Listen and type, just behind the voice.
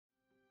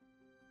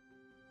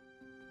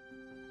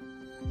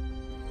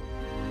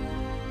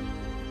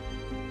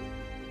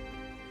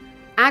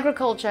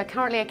Agriculture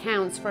currently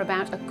accounts for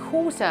about a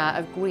quarter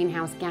of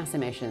greenhouse gas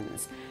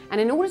emissions.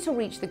 And in order to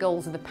reach the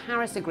goals of the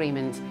Paris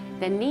Agreement,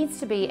 there needs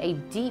to be a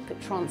deep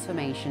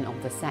transformation of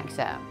the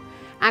sector.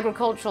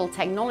 Agricultural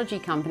technology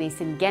company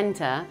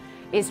Syngenta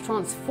is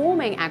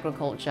transforming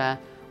agriculture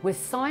with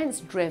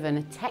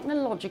science-driven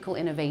technological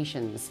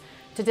innovations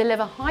to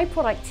deliver high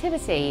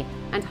productivity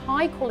and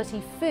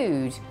high-quality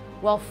food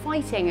while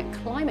fighting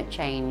climate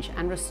change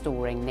and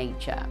restoring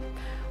nature.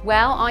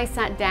 Well, I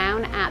sat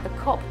down at the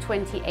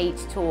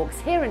COP28 talks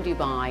here in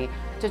Dubai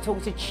to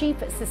talk to Chief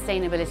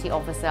Sustainability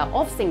Officer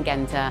of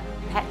Syngenta,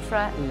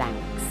 Petra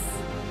Lanks.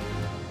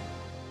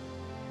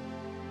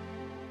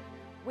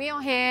 We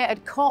are here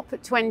at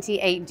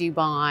COP28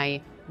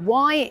 Dubai.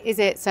 Why is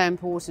it so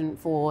important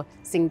for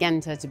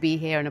Syngenta to be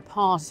here and a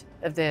part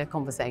of the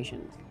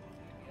conversation?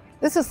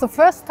 This is the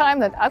first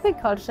time that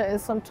agriculture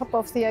is on top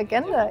of the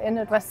agenda in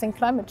addressing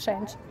climate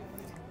change.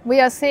 We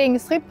are seeing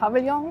 3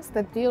 pavilions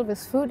that deal with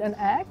food and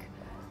ag,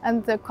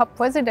 and the COP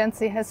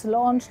presidency has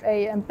launched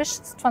an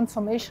ambitious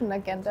transformation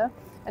agenda,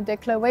 a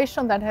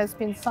declaration that has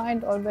been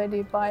signed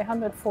already by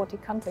 140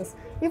 countries.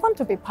 We want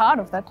to be part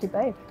of that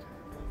debate.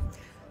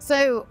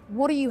 So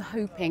what are you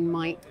hoping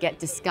might get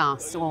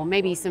discussed, or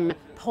maybe some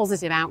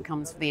positive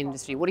outcomes for the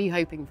industry? What are you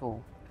hoping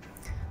for?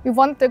 We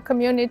want the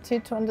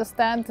community to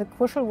understand the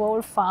crucial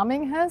role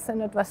farming has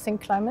in addressing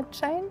climate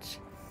change.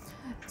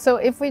 So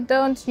if we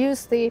don't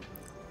use the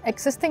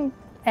existing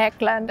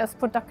ag land as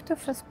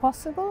productive as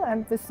possible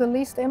and with the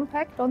least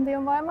impact on the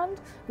environment,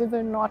 we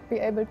will not be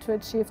able to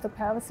achieve the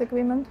Paris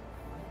Agreement.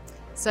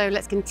 So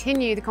let's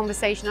continue the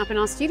conversation up in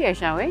our studio,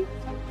 shall we?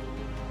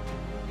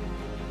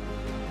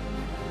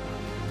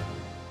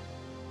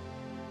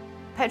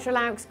 Petra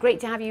Lanks, great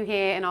to have you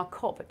here in our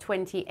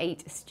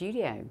COP28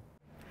 studio.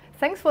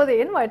 Thanks for the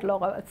invite,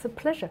 Laura. It's a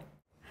pleasure.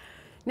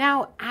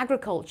 Now,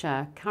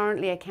 agriculture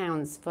currently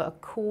accounts for a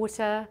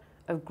quarter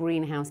of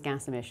greenhouse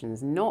gas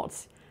emissions,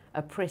 not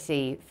a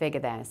pretty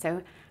figure there.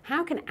 So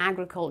how can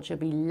agriculture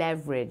be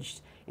leveraged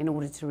in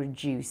order to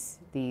reduce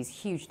these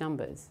huge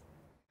numbers?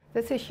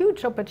 There's a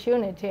huge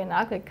opportunity in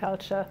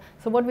agriculture.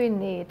 So what we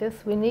need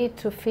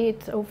to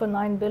feed over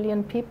 9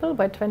 billion people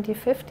by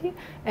 2050,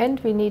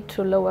 and we need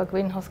to lower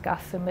greenhouse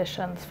gas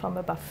emissions from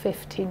about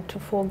 15 to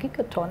 4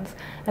 gigatons.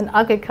 And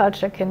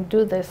agriculture can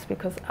do this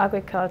because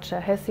agriculture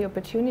has the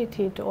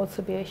opportunity to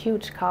also be a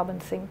huge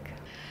carbon sink.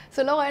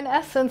 So Laura, in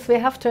essence, we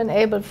have to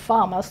enable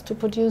farmers to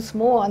produce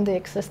more on the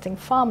existing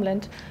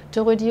farmland,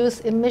 to reduce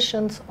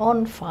emissions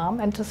on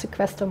farm and to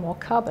sequester more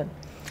carbon.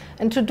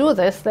 And to do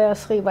this, there are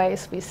 3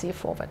 ways we see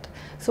forward.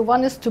 So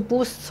one is to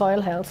boost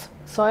soil health.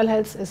 Soil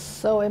health is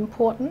so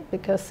important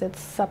because it's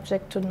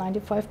subject to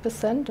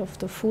 95% of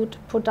the food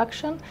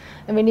production.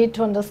 And we need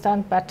to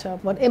understand better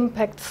what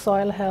impacts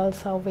soil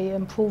health, how we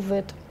improve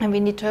it. And we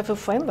need to have a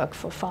framework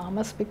for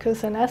farmers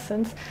because in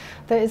essence,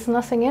 there is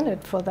nothing in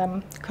it for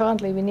them.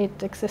 Currently, we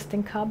need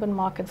existing carbon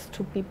markets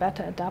to be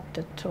better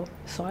adapted to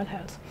soil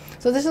health.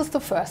 So this is the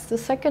first. The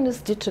second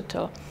is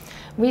digital.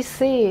 We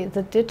see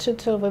the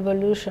digital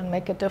revolution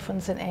make a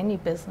difference in any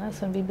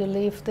business, and we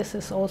believe this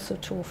is also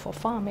true for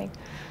farming.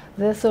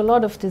 There's a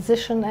lot of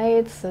decision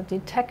aids, the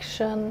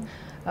detection,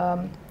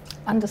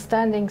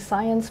 understanding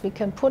science we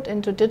can put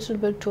into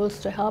digital tools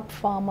to help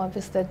farmers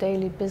with their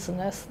daily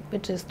business,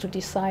 which is to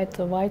decide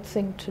the right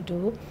thing to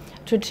do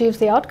to achieve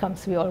the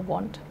outcomes we all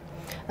want.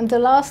 And the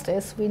last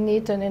is we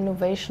need an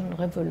innovation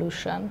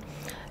revolution.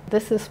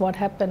 This is what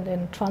happened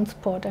in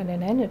transport and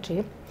in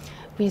energy.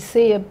 We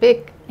see a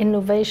big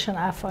innovation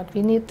effort.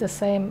 We need the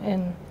same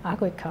in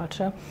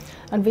agriculture.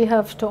 And we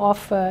have to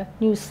offer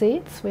new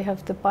seeds. We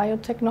have the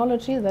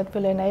biotechnology that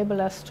will enable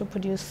us to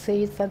produce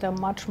seeds that are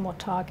much more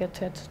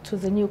targeted to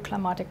the new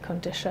climatic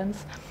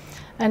conditions.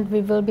 And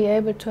we will be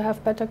able to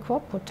have better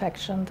crop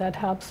protection that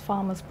helps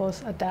farmers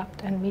both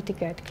adapt and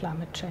mitigate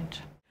climate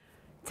change.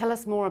 Tell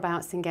us more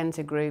about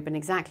Syngenta Group and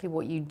exactly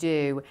what you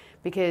do,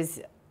 because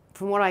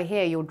from what I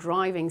hear, you're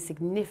driving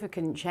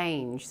significant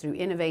change through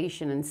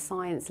innovation and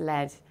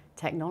science-led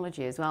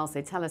technology as well.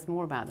 So tell us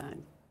more about that.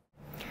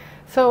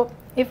 So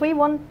if we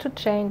want to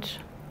change,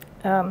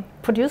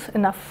 produce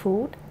enough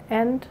food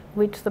and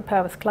reach the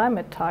Paris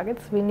climate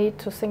targets, we need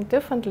to think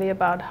differently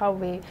about how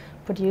we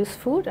produce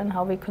food and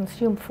how we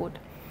consume food.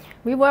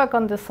 We work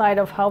on the side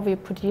of how we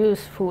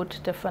produce food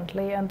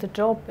differently, and the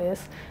job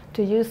is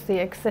to use the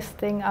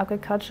existing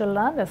agricultural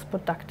land as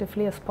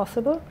productively as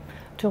possible,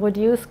 to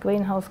reduce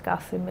greenhouse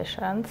gas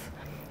emissions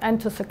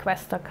and to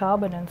sequester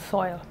carbon in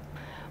soil.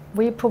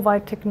 We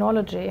provide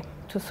technology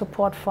to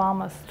support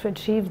farmers to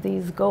achieve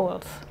these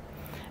goals.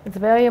 It's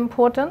very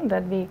important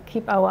that we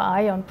keep our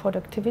eye on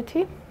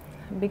productivity,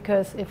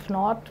 because if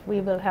not, we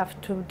will have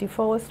to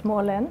deforest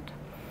more land.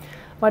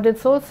 But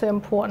it's also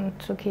important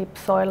to keep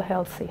soil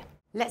healthy.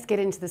 Let's get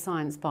into the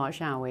science part,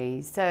 shall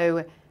we?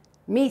 So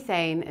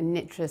methane and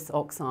nitrous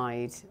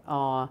oxide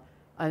are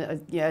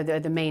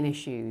the main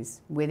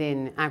issues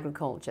within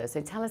agriculture.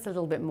 So tell us a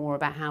little bit more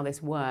about how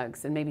this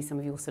works and maybe some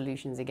of your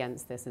solutions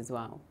against this as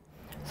well.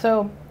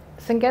 So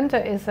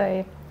Syngenta is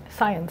a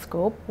science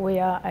group. We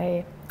are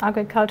an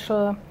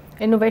agricultural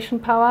innovation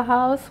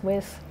powerhouse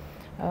with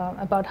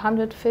about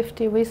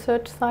 150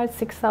 research sites,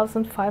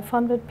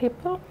 6,500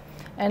 people,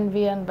 and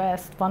we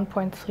invest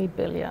 1.3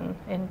 billion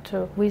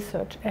into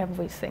research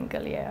every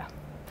single year.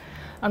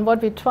 And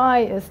what we try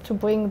is to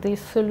bring these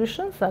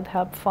solutions that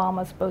help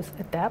farmers both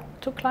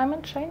adapt to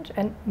climate change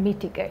and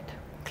mitigate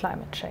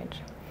climate change.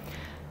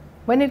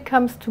 When it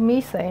comes to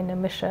methane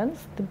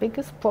emissions, the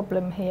biggest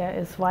problem here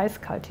is rice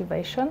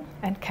cultivation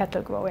and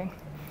cattle growing.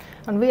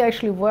 And we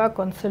actually work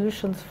on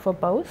solutions for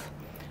both.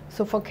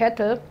 So for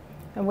cattle,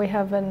 we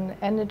have an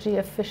energy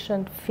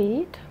efficient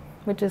feed,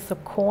 which is a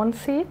corn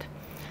seed,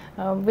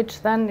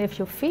 which then if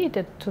you feed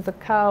it to the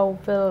cow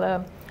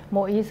will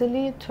more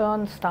easily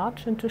turn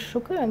starch into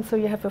sugar, and so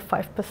you have a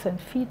 5%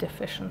 feed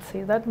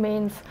efficiency. That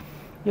means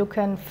you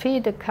can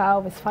feed a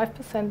cow with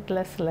 5%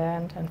 less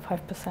land and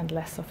 5%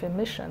 less of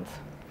emissions.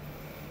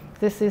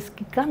 This is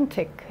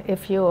gigantic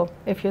if you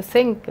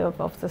think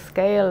of the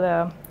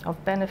scale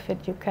of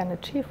benefit you can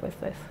achieve with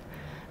this.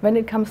 When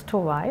it comes to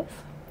rice,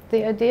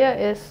 the idea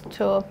is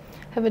to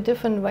have a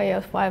different way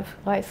of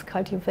rice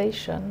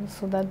cultivation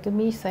so that the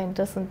methane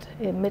doesn't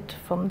emit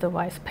from the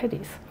rice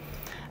paddies.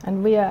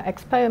 And we are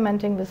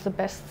experimenting with the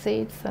best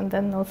seeds and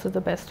then also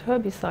the best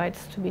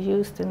herbicides to be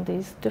used in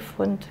these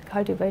different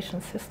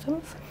cultivation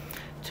systems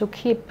to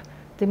keep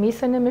the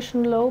methane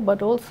emission low,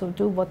 but also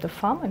do what the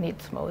farmer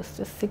needs most,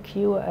 is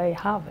secure a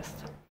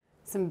harvest.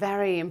 Some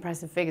very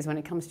impressive figures when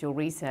it comes to your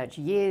research,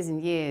 years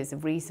and years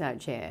of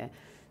research here.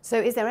 So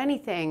is there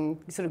anything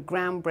sort of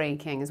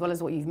groundbreaking, as well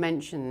as what you've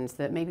mentioned,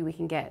 that maybe we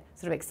can get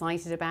sort of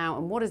excited about?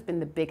 And what has been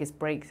the biggest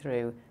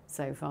breakthrough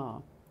so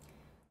far?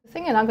 The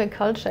thing in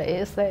agriculture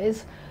is there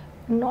is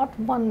not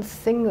one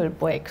single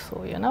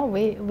breakthrough. You know,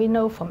 we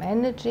know from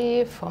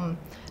energy, from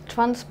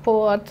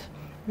transport,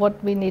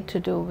 what we need to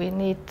do. We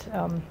need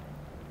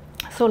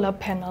solar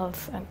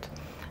panels and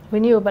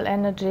renewable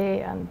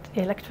energy and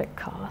electric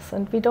cars.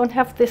 And we don't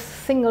have this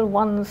single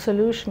one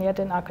solution yet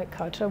in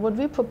agriculture. What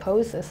we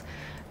propose is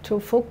to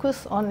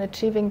focus on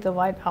achieving the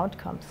right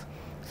outcomes.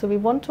 So we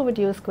want to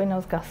reduce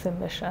greenhouse gas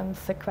emissions,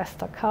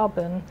 sequester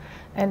carbon,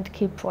 and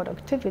keep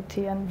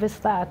productivity. And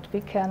with that,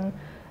 we can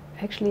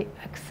actually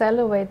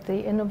accelerate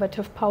the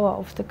innovative power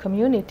of the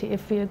community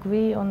if we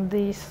agree on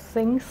these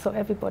things so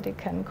everybody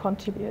can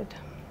contribute.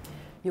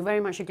 You're very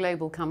much a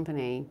global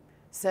company.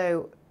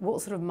 So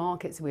what sort of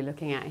markets are we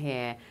looking at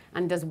here?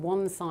 And does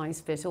one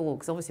size fit all?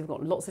 Because obviously we've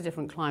got lots of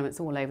different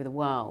climates all over the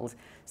world.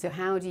 So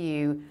how do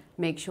you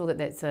make sure that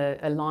that's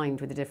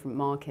aligned with the different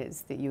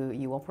markets that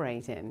you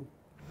operate in?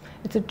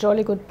 It's a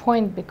jolly good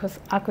point, because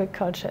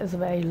agriculture is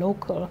very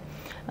local.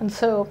 And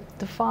so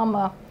the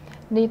farmer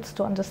needs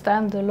to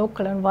understand the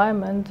local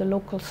environment, the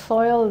local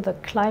soil, the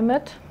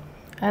climate.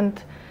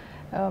 And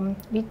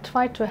we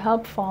try to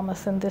help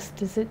farmers in this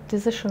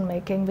decision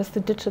making with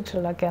the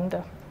digital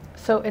agenda.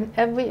 So in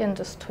every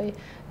industry,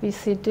 we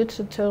see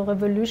digital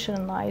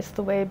revolutionize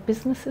the way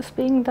business is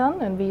being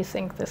done, and we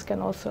think this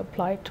can also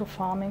apply to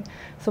farming.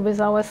 So with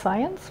our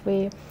science,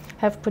 we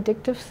have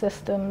predictive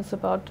systems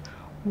about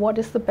what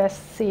is the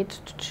best seed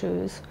to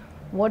choose,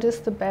 what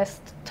is the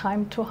best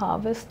time to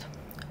harvest,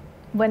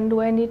 when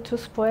do I need to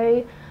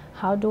spray,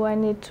 how do I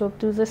need to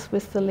do this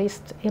with the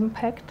least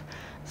impact.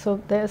 So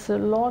there's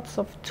lots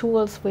of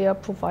tools we are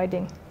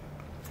providing.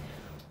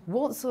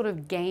 What sort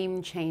of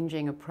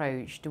game-changing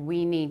approach do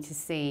we need to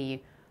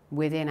see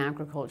within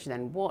agriculture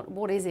then?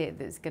 What is it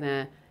that's going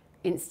to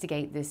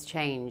instigate this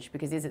change?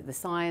 Because is it the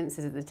science,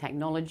 is it the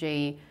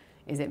technology,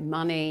 is it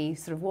money?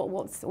 Sort of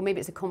or maybe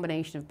it's a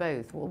combination of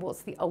both.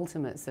 What's the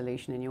ultimate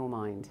solution in your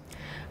mind?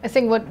 I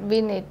think what we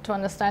need to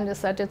understand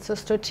is that it's a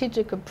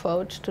strategic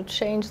approach to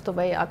change the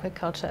way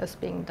agriculture is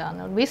being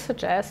done. And we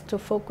suggest to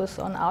focus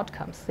on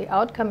outcomes. The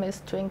outcome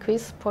is to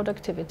increase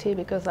productivity,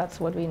 because that's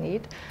what we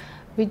need.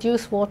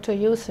 Reduce water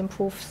use,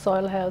 improve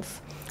soil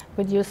health,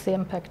 reduce the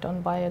impact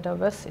on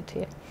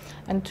biodiversity.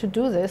 And to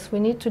do this, we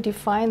need to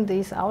define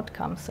these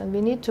outcomes, and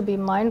we need to be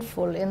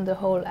mindful in the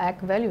whole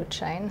ag value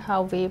chain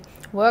how we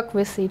work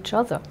with each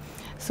other.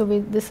 So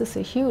this is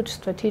a huge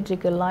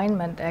strategic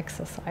alignment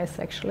exercise,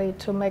 actually,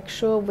 to make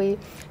sure we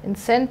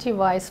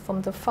incentivize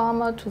from the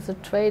farmer to the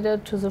trader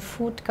to the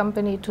food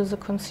company to the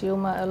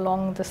consumer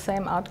along the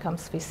same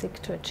outcomes we seek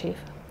to achieve.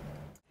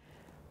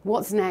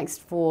 What's next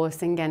for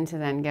Syngenta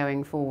then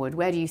going forward?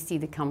 Where do you see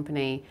the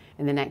company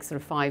in the next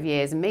sort of 5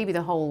 years, and maybe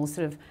the whole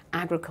sort of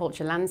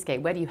agriculture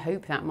landscape? Where do you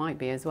hope that might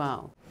be as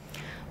well?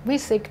 We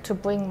seek to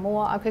bring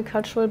more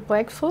agricultural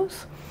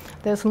breakthroughs.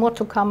 There's more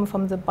to come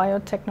from the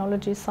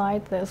biotechnology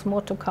side. There's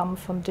more to come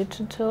from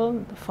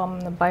digital,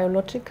 from the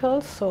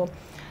biologicals, so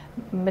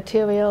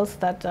materials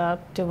that are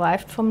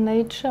derived from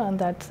nature and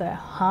that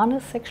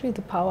harness actually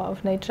the power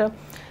of nature.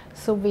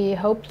 So we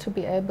hope to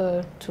be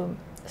able to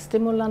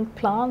stimulant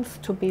plants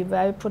to be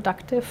very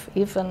productive,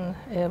 even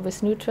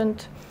with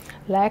nutrient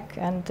lack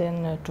and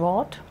in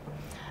drought.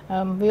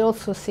 We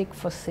also seek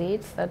for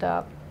seeds that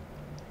are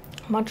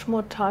much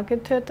more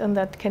targeted and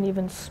that can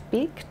even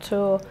speak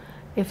to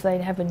if they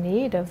have a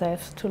need, if they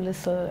have too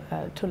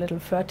little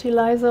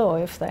fertilizer, or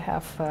if they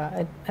have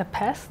a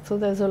pest. So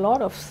there's a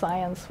lot of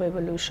science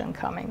revolution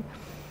coming.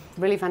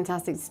 Really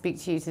fantastic to speak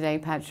to you today,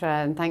 Petra,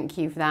 and thank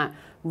you for that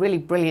really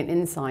brilliant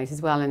insight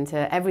as well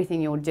into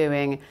everything you're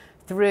doing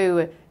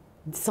through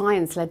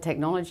science-led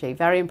technology.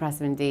 Very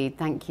impressive indeed.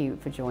 Thank you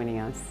for joining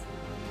us.